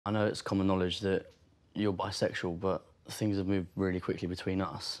I know it's common knowledge that you're bisexual, but things have moved really quickly between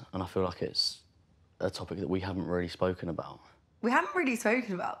us, and I feel like it's a topic that we haven't really spoken about. We haven't really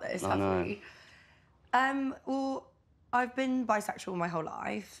spoken about this, have we? Well, I've been bisexual my whole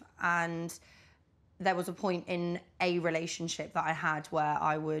life, and there was a point in a relationship that I had where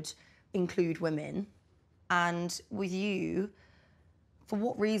I would include women. And with you, for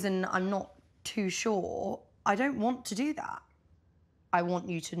what reason, I'm not too sure, I don't want to do that. I want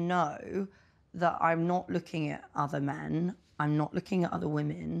you to know that I'm not looking at other men, I'm not looking at other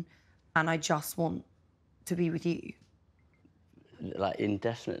women, and I just want to be with you. Like,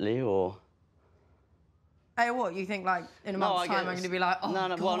 indefinitely, or...? Hey, what, you think, like, in a month's time I'm going to be like, oh,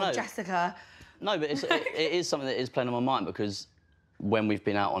 God, Jessica? No, but it is something that is playing on my mind, because when we've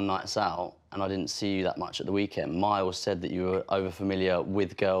been out on nights out and I didn't see you that much at the weekend, Miles said that you were over-familiar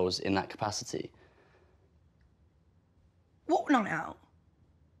with girls in that capacity. What night out?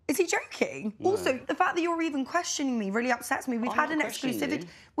 Is he joking? No. Also, the fact that you're even questioning me really upsets me. We've had an exclusivity.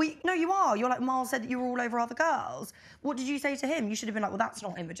 No, you are. You're like, Miles said that you were all over other girls. What did you say to him? You should have been like, well, that's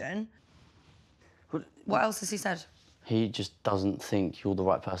not Imogen. What else has he said? He just doesn't think you're the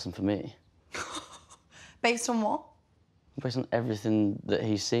right person for me. Based on what? Based on everything that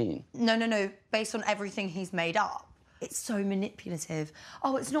he's seen. No. Based on everything he's made up. It's so manipulative.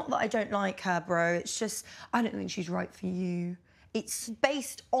 Oh, it's not that I don't like her, bro. It's just, I don't think she's right for you. It's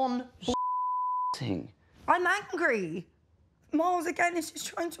based on thing. I'm angry. Miles, again, is just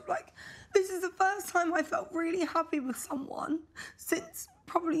trying to, like, this is the first time I felt really happy with someone since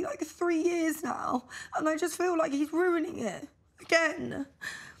probably, like, 3 years now. And I just feel like he's ruining it again.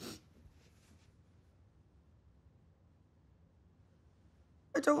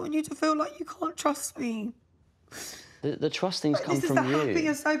 I don't want you to feel like you can't trust me. The trust things come from you. This is the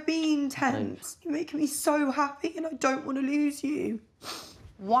happiest I've been, Temps. You're making me so happy and I don't want to lose you.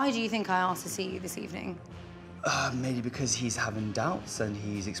 Why do you think I asked to see you this evening? Maybe because he's having doubts and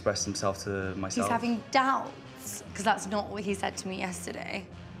he's expressed himself to myself. He's having doubts? Because that's not what he said to me yesterday.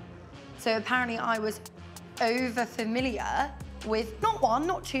 So apparently I was over-familiar with not one,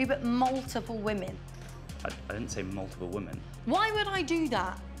 not two, but multiple women. I didn't say multiple women. Why would I do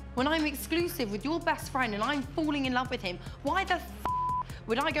that? When I'm exclusive with your best friend and I'm falling in love with him, why the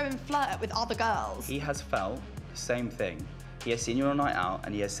would I go and flirt with other girls? He has felt the same thing. He has seen you on a night out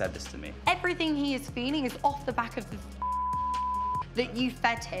and he has said this to me. Everything he is feeling is off the back of the that you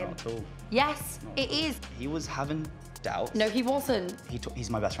fed him. Not at all. Yes, it is. He was having doubts. No, he wasn't. He's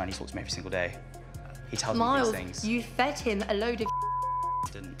my best friend. He talks to me every single day. He tells Miles, me these things. You fed him a load of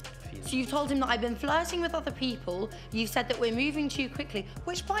Didn't feel So you've told him that I've been flirting with other people. You've said that we're moving too quickly,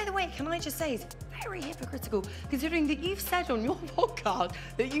 which, by the way, can I just say is very hypocritical, considering that you've said on your podcast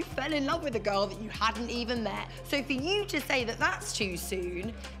that you fell in love with a girl that you hadn't even met. So for you to say that that's too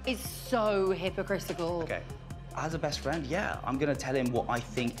soon is so hypocritical. Okay. As a best friend, yeah, I'm gonna tell him what I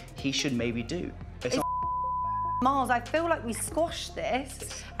think he should maybe do. It's not Miles, I feel like we squashed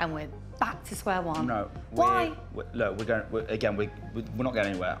this and we're back to square one. No. Why? Look, we're not going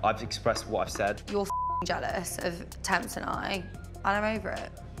anywhere. I've expressed what I've said. You're jealous of Temps and I'm over it.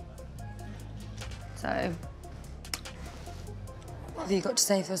 So, what have you got to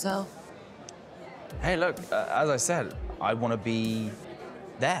say for yourself? Hey, look, as I said, I want to be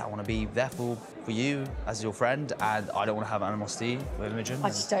there. I want to be there for you as your friend, and I don't want to have animosity with Imogen. I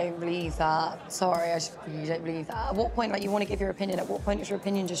just don't believe that. Sorry, I just really don't believe that. At what point, like, you want to give your opinion, at what point is your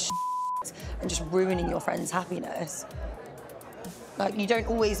opinion just and just ruining your friend's happiness? Like, you don't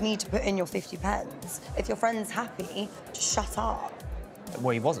always need to put in your 50 pence. If your friend's happy, just shut up.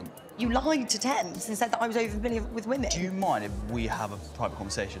 Well, he wasn't. You lied to Temps and said that I was over-familiar with women. Do you mind if we have a private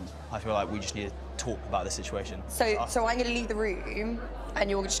conversation? I feel like we just need to talk about the situation. So I'm going to leave the room and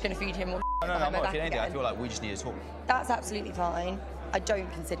you're just going to feed him more No, I'm not feeding anything. I feel like we just need to talk. That's absolutely fine. I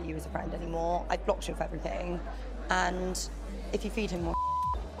don't consider you as a friend anymore. I've blocked you off everything. And if you feed him more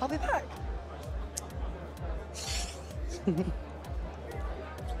I'll be back.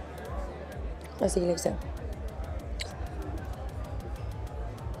 I'll see you later.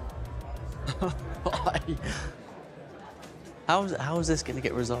 How is this going to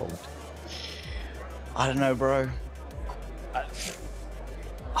get resolved? I don't know, bro.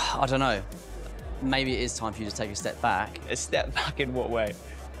 I don't know. Maybe it is time for you to take a step back. A step back in what way?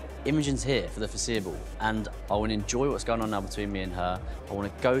 Imogen's here for the foreseeable, and I want to enjoy what's going on now between me and her. I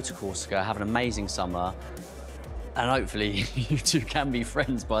want to go to Corsica, have an amazing summer, and hopefully you two can be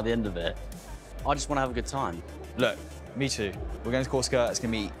friends by the end of it. I just want to have a good time. Look, me too. We're going to Corsica. It's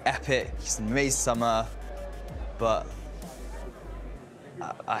going to be epic. It's an amazing summer. But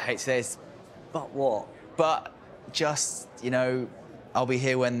I hate to say this, But what? but just, you know, I'll be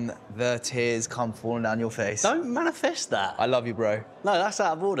here when the tears come falling down your face. Don't manifest that. I love you, bro. No, that's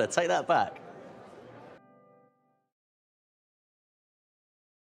out of order. Take that back.